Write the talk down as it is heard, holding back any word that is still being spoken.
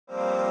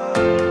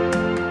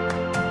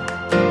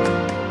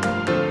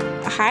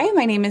Hi,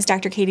 my name is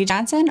Dr. Katy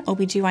Johnson,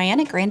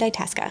 OBGYN at Grand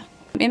Itasca.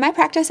 In my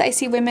practice, I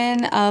see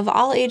women of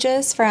all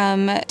ages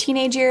from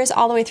teenage years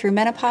all the way through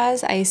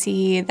menopause. I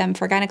see them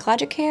for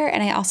gynecologic care,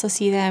 and I also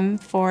see them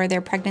for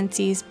their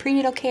pregnancies,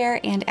 prenatal care,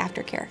 and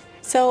aftercare.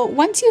 So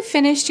once you've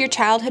finished your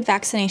childhood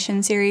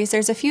vaccination series,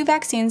 there's a few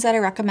vaccines that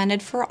are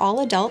recommended for all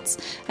adults.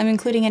 I'm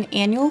including an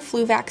annual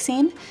flu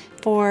vaccine.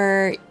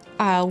 For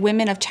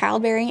women of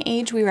childbearing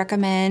age, we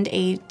recommend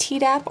a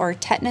Tdap or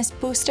tetanus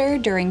booster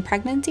during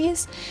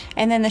pregnancies,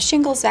 and then the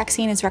shingles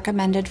vaccine is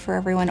recommended for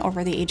everyone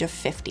over the age of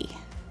 50.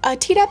 A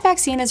Tdap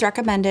vaccine is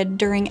recommended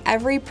during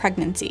every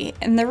pregnancy,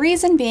 and the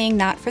reason being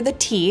not for the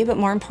T, but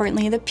more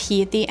importantly the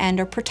P at the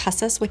end, or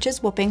pertussis, which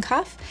is whooping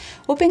cough.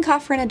 Whooping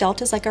cough for an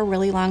adult is like a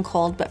really long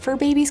cold, but for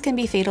babies can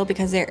be fatal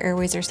because their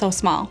airways are so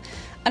small.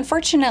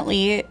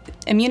 Unfortunately,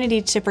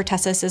 immunity to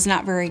pertussis is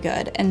not very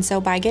good, and so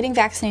by getting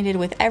vaccinated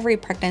with every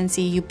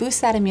pregnancy, you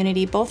boost that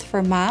immunity both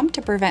for mom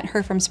to prevent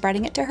her from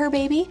spreading it to her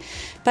baby,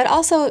 but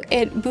also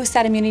it boosts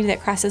that immunity that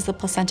crosses the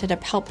placenta to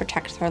help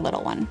protect their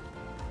little one.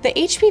 The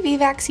HPV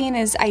vaccine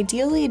is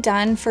ideally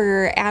done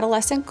for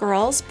adolescent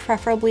girls,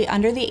 preferably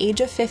under the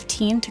age of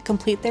 15, to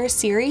complete their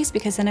series,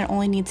 because then it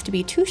only needs to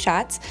be 2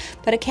 shots,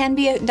 but it can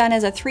be done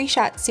as a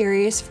 3-shot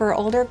series for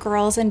older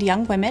girls and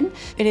young women.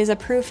 It is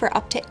approved for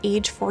up to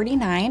age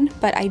 49,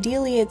 but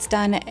ideally it's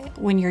done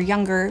when you're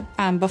younger,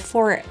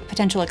 before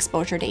potential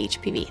exposure to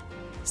HPV.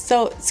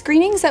 So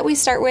screenings that we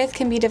start with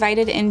can be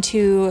divided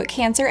into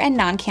cancer and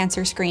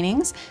non-cancer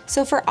screenings.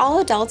 So for all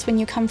adults, when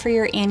you come for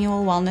your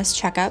annual wellness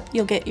checkup,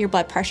 you'll get your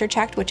blood pressure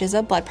checked, which is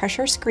a blood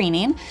pressure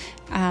screening.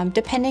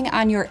 Depending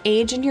on your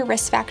age and your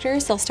risk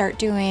factors, they'll start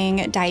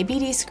doing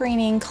diabetes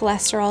screening,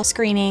 cholesterol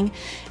screening,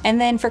 and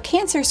then for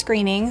cancer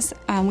screenings,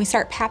 we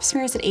start pap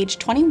smears at age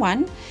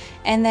 21.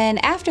 And then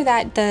after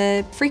that,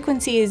 the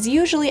frequency is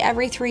usually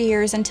every 3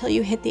 years until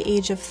you hit the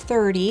age of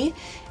 30.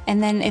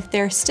 And then if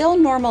they're still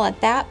normal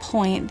at that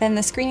point, then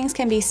the screenings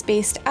can be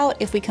spaced out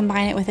if we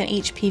combine it with an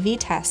HPV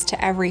test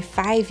to every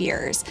 5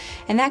 years.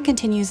 And that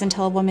continues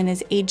until a woman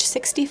is age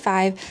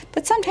 65,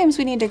 but sometimes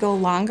we need to go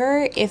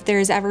longer if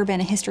there's ever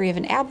been a history of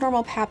an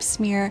abnormal pap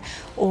smear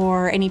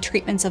or any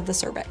treatments of the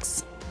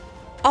cervix.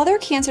 Other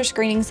cancer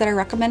screenings that are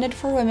recommended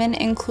for women,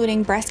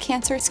 including breast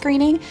cancer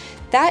screening,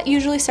 that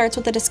usually starts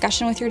with a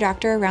discussion with your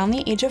doctor around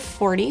the age of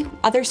 40.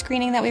 Other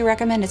screening that we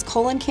recommend is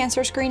colon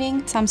cancer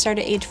screening. Some start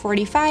at age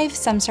 45,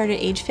 some start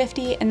at age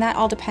 50, and that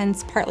all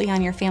depends partly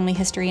on your family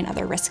history and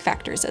other risk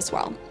factors as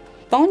well.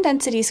 Bone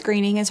density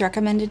screening is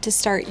recommended to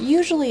start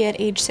usually at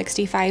age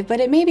 65, but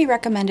it may be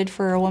recommended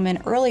for a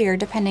woman earlier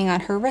depending on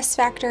her risk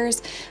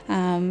factors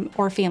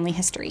or family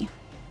history.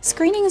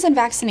 Screenings and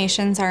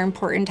vaccinations are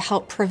important to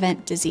help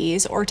prevent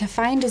disease or to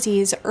find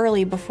disease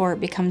early before it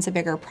becomes a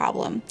bigger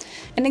problem.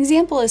 An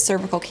example is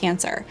cervical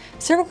cancer.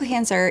 Cervical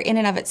cancer in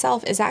and of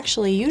itself is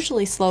actually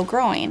usually slow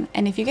growing,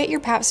 and if you get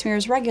your pap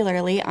smears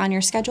regularly on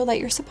your schedule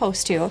that you're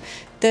supposed to,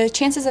 the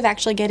chances of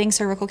actually getting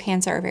cervical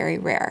cancer are very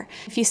rare.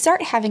 If you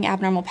start having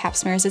abnormal pap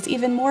smears, it's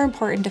even more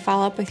important to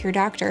follow up with your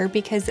doctor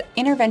because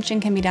intervention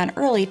can be done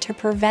early to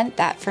prevent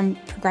that from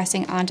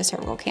progressing onto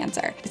cervical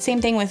cancer. The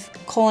same thing with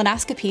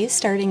colonoscopies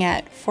starting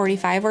at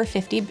 45 or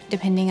 50,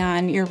 depending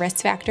on your risk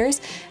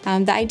factors.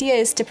 The idea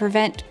is to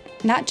prevent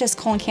not just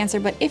colon cancer,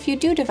 but if you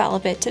do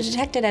develop it, to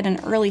detect it at an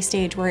early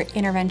stage where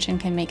intervention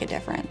can make a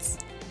difference.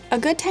 A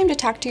good time to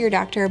talk to your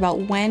doctor about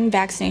when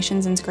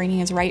vaccinations and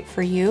screening is right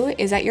for you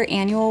is at your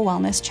annual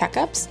wellness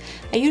checkups.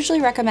 I usually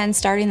recommend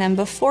starting them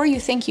before you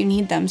think you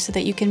need them so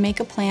that you can make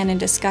a plan and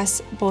discuss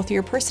both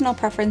your personal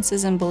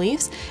preferences and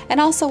beliefs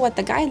and also what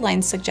the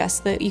guidelines suggest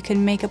so that you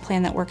can make a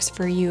plan that works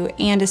for you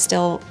and is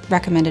still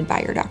recommended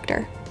by your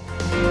doctor.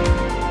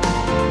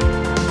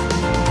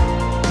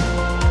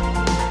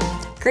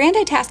 Grand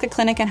Itasca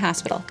Clinic and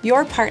Hospital,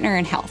 your partner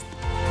in health.